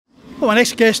Well, my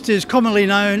next guest is commonly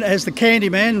known as the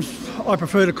Candyman. I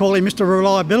prefer to call him Mr.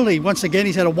 Reliability. Once again,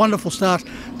 he's had a wonderful start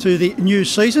to the new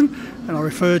season, and I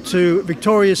refer to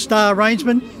Victoria's star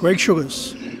rangeman, Greg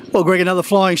Sugars. Well, Greg, another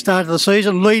flying start to the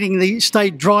season, leading the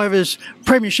State Drivers'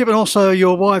 Premiership, and also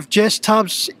your wife, Jess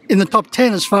Tubbs, in the top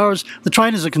 10 as far as the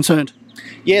trainers are concerned.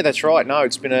 Yeah, that's right. No,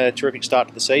 it's been a terrific start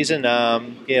to the season.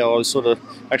 Yeah, I was sort of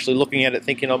actually looking at it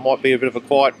thinking I might be a bit of a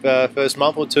quiet first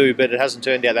month or two, but it hasn't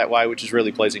turned out that way, which is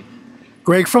really pleasing.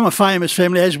 Greg, from a famous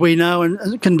family, as we know,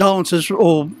 and condolences,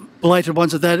 or belated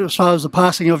ones at that, as far as the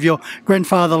passing of your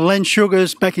grandfather, Len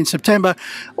Sugars, back in September.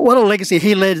 What a legacy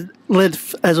he led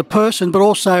as a person, but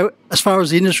also as far as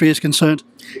the industry is concerned.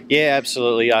 Yeah,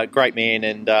 absolutely. Great man,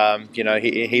 and you know,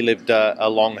 he lived a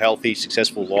long, healthy,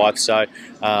 successful life. So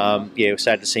yeah, it was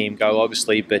sad to see him go,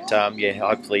 obviously, but yeah,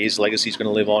 hopefully his legacy is going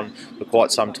to live on for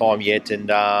quite some time yet. And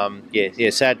yeah,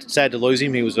 sad to lose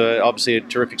him. He was obviously a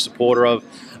terrific supporter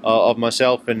of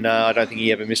myself, and I don't think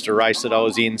he ever missed a race that I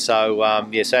was in. So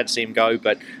yeah, sad to see him go,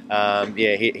 but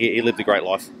yeah, he lived a great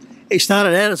life. He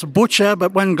started out as a butcher,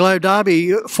 but when Globe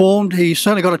Derby formed, he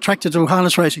certainly got attracted to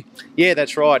harness racing. Yeah,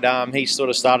 that's right. He sort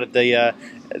of started the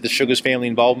Sugars family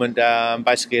involvement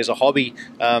basically as a hobby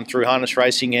through harness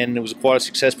racing, and it was quite a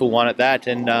successful one at that.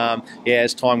 And yeah,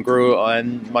 as time grew,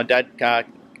 and my dad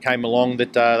came along,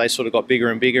 that they sort of got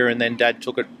bigger and bigger, and then Dad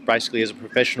took it basically as a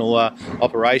professional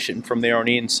operation from there on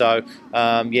in. So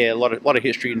yeah, a lot of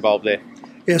history involved there.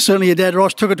 Yeah, certainly your dad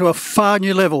Ross took it to a far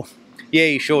new level. Yeah,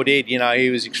 he sure did. You know, he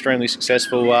was extremely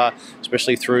successful,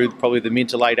 especially through probably the mid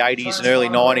to late 80s and early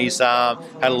 90s.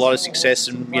 Had a lot of success,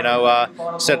 and you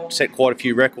know, set quite a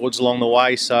few records along the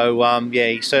way. So yeah,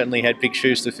 he certainly had big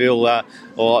shoes to fill,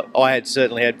 or I had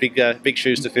certainly had big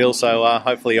shoes to fill. So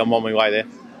hopefully, I'm on my way there.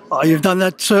 Oh, you've done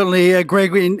that certainly,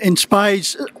 Greg, in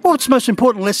spades. What's the most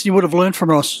important lesson you would have learned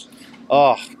from Ross?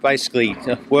 Oh, basically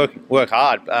work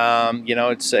hard. You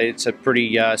know, it's a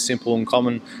pretty simple and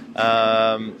common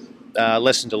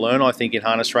lesson to learn, I think, in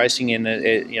harness racing. And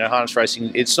you know, harness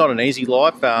racing, it's not an easy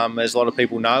life, as a lot of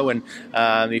people know. And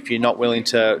if you're not willing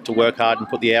to work hard and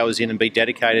put the hours in and be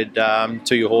dedicated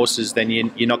to your horses, then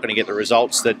you're not going to get the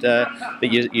results that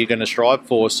you're going to strive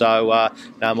for. So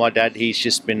no, my dad, he's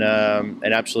just been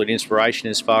an absolute inspiration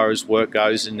as far as work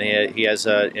goes, and he has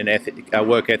a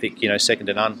work ethic, you know, second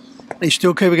to none. He's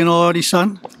still keeping an eye on his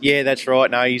son? Yeah, that's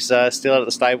right. No, he's still at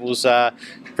the stables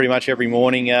pretty much every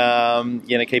morning, you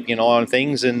know, keeping an eye on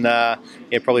things, and yeah,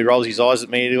 probably rolls his eyes at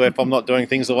me if I'm not doing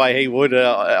things the way he would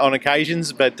on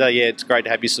occasions. But yeah, it's great to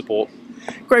have your support.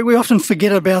 Greg, we often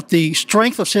forget about the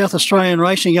strength of South Australian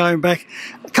racing going back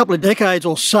a couple of decades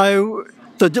or so.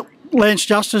 The Lance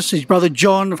Justice, his brother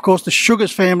John, of course, the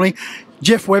Sugars family,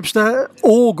 Jeff Webster,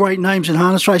 all great names in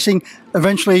harness racing,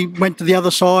 eventually went to the other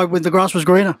side when the grass was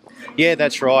greener. Yeah,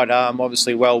 that's right.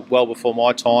 Obviously, well before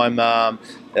my time,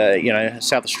 you know,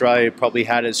 South Australia probably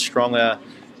had as strong a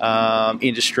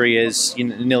industry as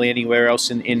nearly anywhere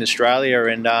else in Australia,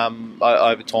 and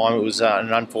over time it was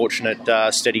an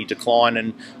unfortunate steady decline,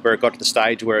 and where it got to the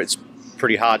stage where it's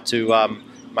pretty hard to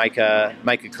make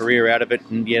a career out of it.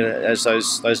 And yeah, as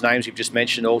those names you've just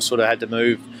mentioned all sort of had to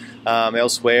move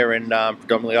elsewhere, and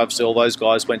predominantly obviously all those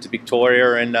guys went to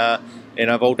Victoria, and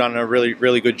have all done a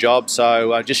really good job.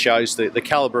 So it just shows the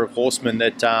calibre of horsemen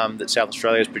that South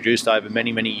Australia has produced over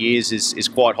many years is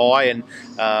quite high, and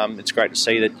it's great to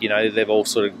see that, you know, they've all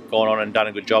sort of gone on and done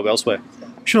a good job elsewhere.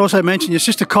 Should also mention your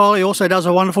sister Kylie also does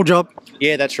a wonderful job.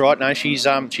 Yeah, that's right. No, she's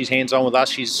hands-on with us.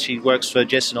 She works for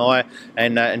Jess and I,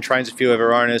 and trains a few of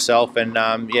her own herself. And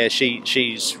yeah,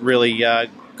 she's really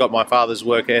got my father's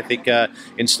work ethic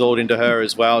installed into her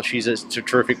as well. She's a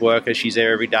terrific worker. She's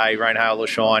there every day, rain, hail or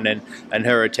shine, and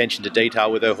her attention to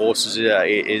detail with her horses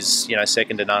is, you know,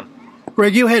 second to none.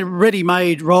 Greg, you had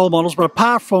ready-made role models, but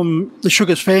apart from the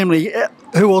Sugars family,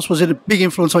 who else was a big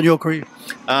influence on your career?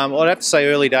 Well, I'd have to say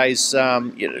early days, you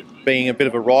know, being a bit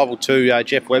of a rival too,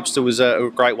 Jeff Webster was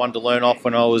a great one to learn off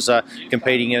when I was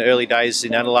competing in early days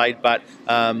in Adelaide. But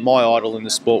my idol in the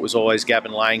sport was always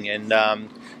Gavin Lang, and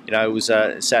you know, it was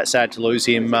sad to lose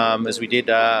him as we did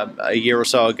a year or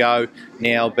so ago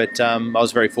now. But I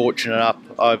was very fortunate enough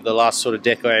over the last sort of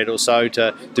decade or so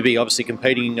to be obviously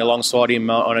competing alongside him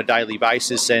on a daily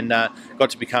basis, and got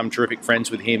to become terrific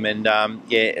friends with him. And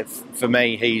yeah, for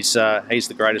me, he's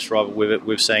the greatest rival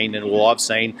we've seen, and well, I've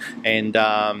seen. And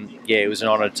yeah, it was an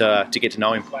honour to get to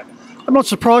know him. I'm not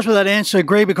surprised with that answer,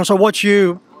 Greg, because I watch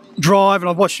you drive, and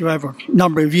I've watched you over a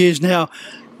number of years now.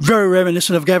 Very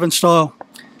reminiscent of Gavin's style.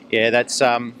 Yeah, that's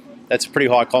a pretty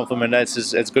high compliment.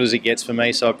 That's as good as it gets for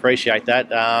me, so I appreciate that.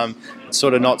 It's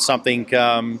sort of not something,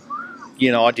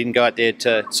 you know, I didn't go out there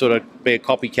to sort of be a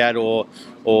copycat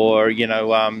or you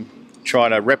know, try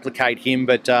to replicate him,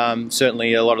 but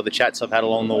certainly a lot of the chats I've had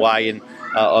along the way and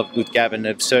with Gavin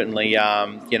have certainly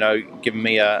given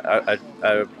me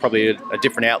probably a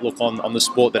different outlook on the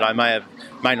sport that I may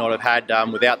not have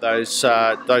had without those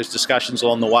discussions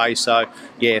along the way. So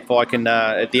yeah, if I can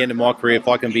at the end of my career, if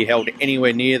I can be held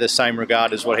anywhere near the same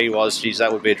regard as what he was, geez,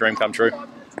 that would be a dream come true.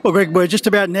 Well, Greg, we're just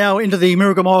about now into the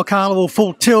Miracle Mile Carnival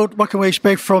full tilt. What can we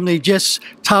expect from the Jess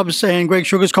Tubbs and Greg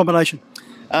Sugars combination?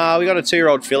 We got a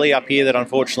 2-year-old filly up here that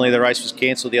unfortunately the race was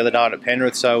cancelled the other night at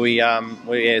Penrith, so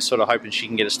we're sort of hoping she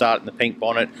can get a start in the Pink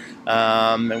Bonnet.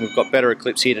 And we've got Better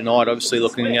Eclipse here tonight, obviously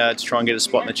looking to try and get a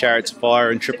spot in the Chariots of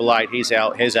Fire. And Triple Eight, here's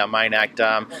our main act.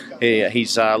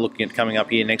 He's looking at coming up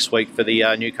here next week for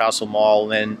the Newcastle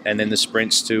Mile and then the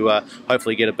sprints to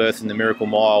hopefully get a berth in the Miracle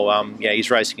Mile. Yeah, he's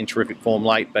racing in terrific form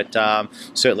late, but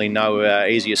certainly no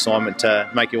easy assignment to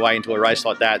make your way into a race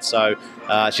like that. So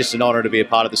it's just an honour to be a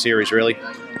part of the series, really.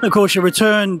 Of course, you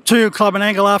return to Club and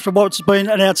Angle after what's been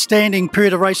an outstanding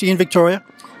period of racing in Victoria.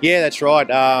 Yeah, that's right.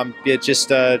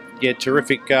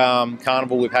 Terrific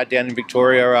carnival we've had down in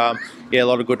Victoria. A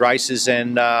lot of good races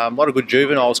and a lot of good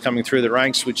juveniles coming through the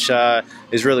ranks, which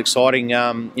is really exciting,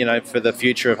 for the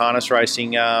future of harness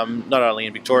racing, not only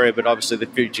in Victoria, but obviously the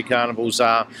future carnivals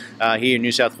are here in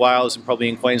New South Wales and probably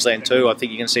in Queensland too. I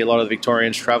think you can see a lot of the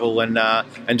Victorians travel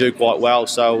and do quite well.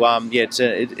 So, it's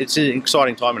an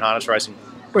exciting time in harness racing.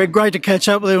 We're great to catch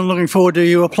up with you and looking forward to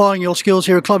you applying your skills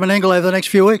here at Club and Angle over the next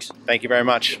few weeks. Thank you very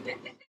much.